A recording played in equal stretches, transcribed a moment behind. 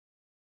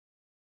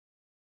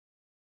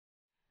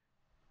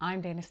I'm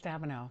Dana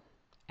Stabenow,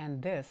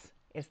 and this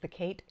is the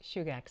Kate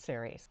Shugak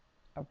series,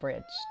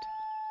 Abridged.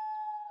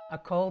 A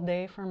cold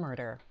day for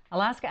murder.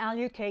 Alaska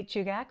Aleut Kate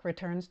Shugak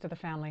returns to the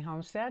family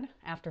homestead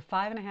after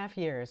 5.5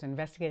 years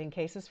investigating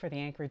cases for the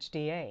Anchorage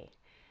DA.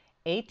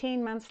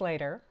 18 months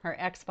later, her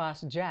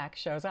ex-boss Jack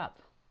shows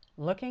up,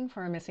 looking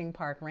for a missing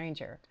park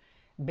ranger.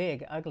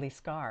 Big, ugly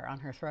scar on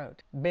her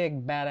throat.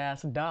 Big,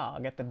 badass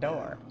dog at the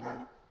door.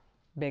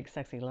 Big,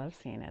 sexy love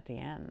scene at the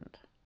end.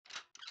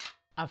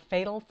 A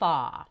fatal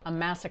thaw, a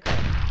massacre,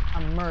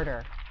 a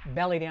murder,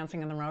 belly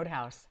dancing in the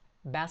roadhouse,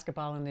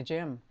 basketball in the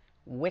gym,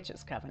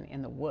 witches' coven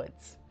in the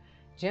woods.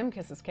 Jim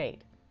kisses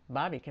Kate,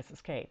 Bobby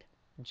kisses Kate,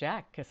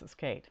 Jack kisses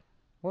Kate.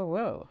 Woo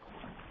woo.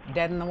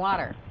 Dead in the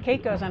water.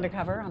 Kate goes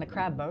undercover on a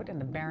crab boat in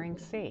the Bering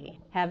Sea.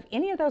 Have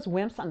any of those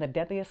wimps on the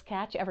deadliest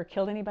catch ever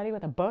killed anybody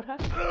with a boat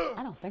hook?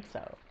 I don't think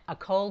so. A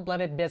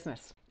cold-blooded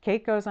business.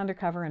 Kate goes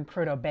undercover in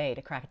Prudhoe Bay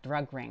to crack a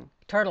drug ring.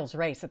 Turtles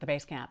race at the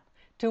base camp.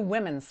 2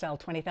 women sell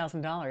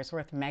 $20,000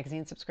 worth of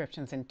magazine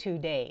subscriptions in 2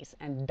 days,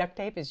 and duct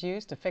tape is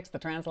used to fix the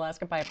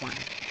Trans-Alaska Pipeline.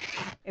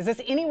 Is this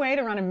any way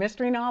to run a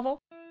mystery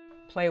novel?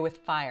 Play with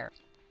fire.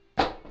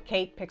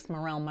 Kate picks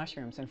morel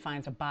mushrooms and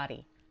finds a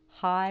body.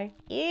 High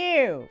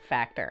ew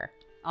factor.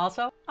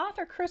 Also,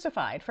 author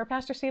crucified for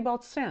Pastor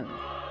Seabolt's sin.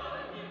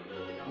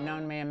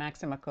 Non mea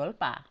maxima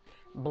culpa.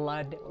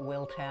 Blood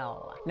will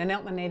tell.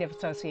 Naneltman Native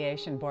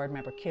Association board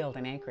member killed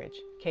in Anchorage.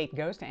 Kate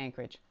goes to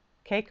Anchorage.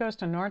 Kate goes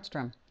to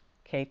Nordstrom.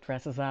 Kate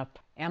dresses up.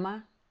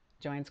 Emma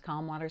joins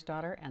Calmwater's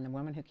daughter and the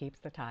woman who keeps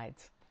the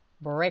tides.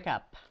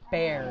 Breakup.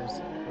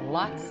 Bears.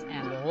 Lots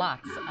and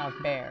lots of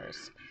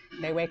bears.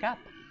 They wake up.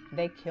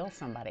 They kill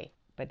somebody.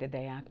 But did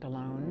they act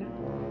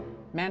alone?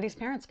 Mandy's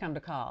parents come to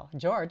call.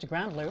 George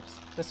ground loops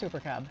the Super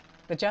Cub.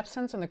 The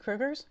Jepsons and the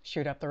Krugers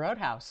shoot up the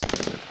roadhouse.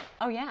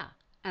 Oh yeah,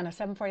 and a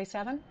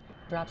 747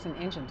 drops an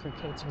engine through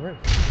Kate's roof.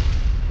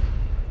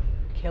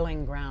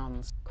 Killing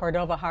grounds.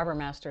 Cordova harbor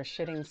master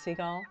shitting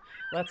seagull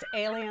lets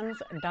aliens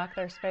dock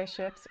their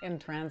spaceships in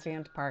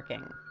transient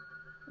parking.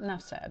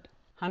 Enough said.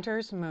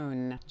 Hunter's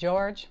Moon.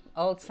 George,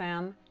 Old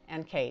Sam,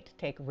 and Kate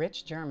take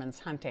rich Germans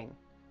hunting.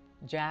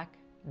 Jack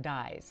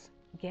dies.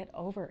 Get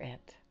over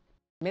it.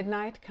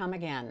 Midnight come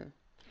again.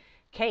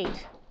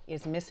 Kate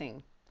is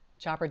missing.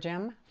 Chopper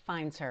Jim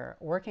finds her,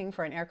 working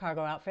for an air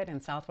cargo outfit in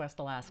southwest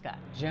Alaska.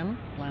 Jim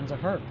lands a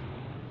hurt.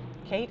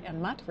 Kate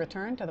and Mutt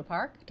return to the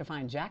park to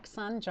find Jack's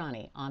son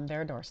Johnny on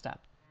their doorstep.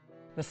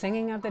 The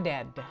Singing of the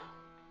Dead.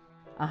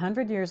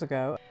 100 years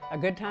ago, a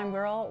good time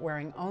girl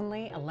wearing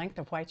only a length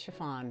of white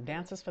chiffon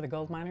dances for the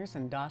gold miners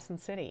in Dawson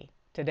City.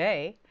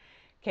 Today,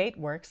 Kate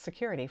works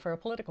security for a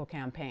political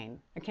campaign.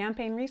 A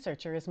campaign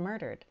researcher is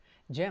murdered.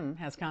 Jim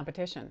has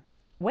competition.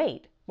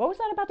 Wait, what was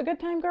that about the good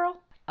time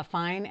girl? A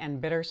fine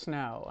and bitter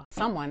snow.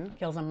 Someone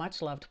kills a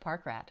much-loved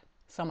park rat.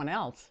 Someone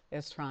else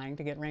is trying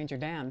to get Ranger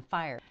Dan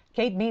fired.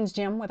 Kate beans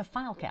Jim with a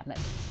file cabinet.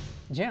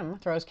 Jim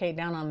throws Kate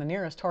down on the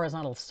nearest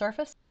horizontal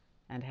surface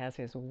and has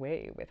his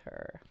way with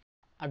her.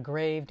 A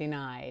grave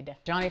denied.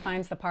 Johnny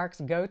finds the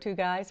park's go-to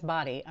guy's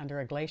body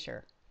under a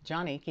glacier.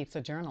 Johnny keeps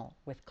a journal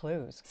with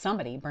clues.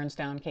 Somebody burns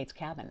down Kate's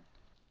cabin.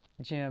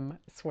 Jim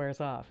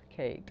swears off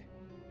Kate.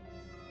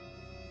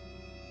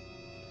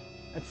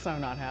 It's so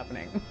not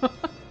happening.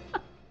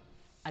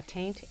 A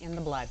taint in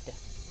the blood.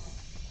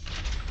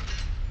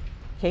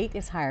 Kate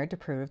is hired to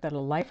prove that a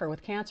lifer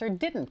with cancer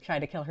didn't try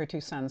to kill her 2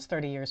 sons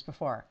 30 years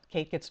before.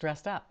 Kate gets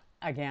dressed up.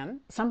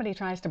 Again, somebody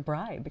tries to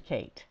bribe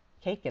Kate.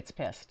 Kate gets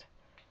pissed.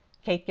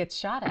 Kate gets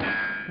shot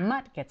at.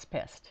 Mutt gets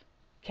pissed.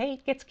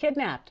 Kate gets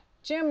kidnapped.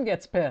 Jim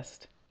gets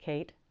pissed.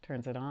 Kate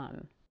turns it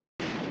on.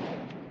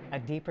 A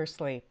deeper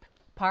sleep.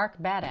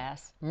 Park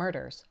badass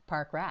murders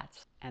park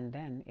rats and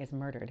then is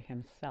murdered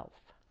himself.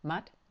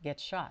 Mutt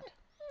gets shot.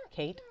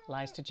 Kate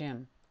lies to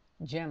Jim.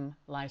 Jim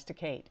lies to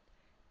Kate.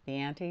 The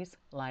aunties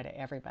lie to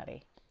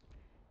everybody.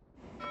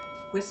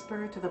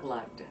 Whisper to the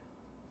blood.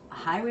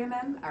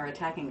 Highwaymen are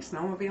attacking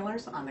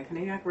snowmobilers on the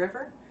Kanuyak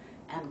River,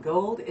 and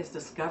gold is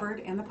discovered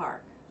in the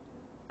park.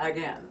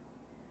 Again.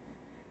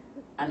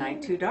 A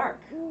night too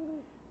dark.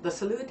 The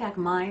Salutak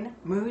mine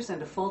moves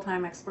into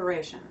full-time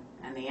exploration,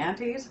 and the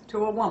aunties,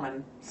 to a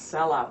woman,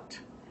 sell out.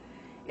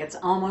 It's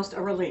almost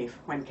a relief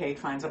when Kate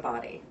finds a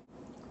body.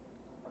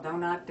 Though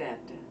not dead,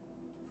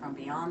 from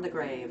beyond the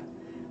grave,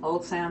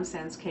 Old Sam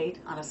sends Kate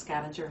on a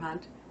scavenger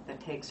hunt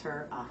that takes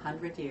her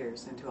 100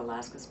 years into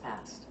Alaska's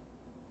past.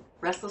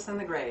 Restless in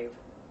the grave,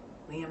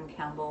 Liam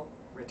Campbell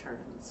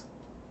returns.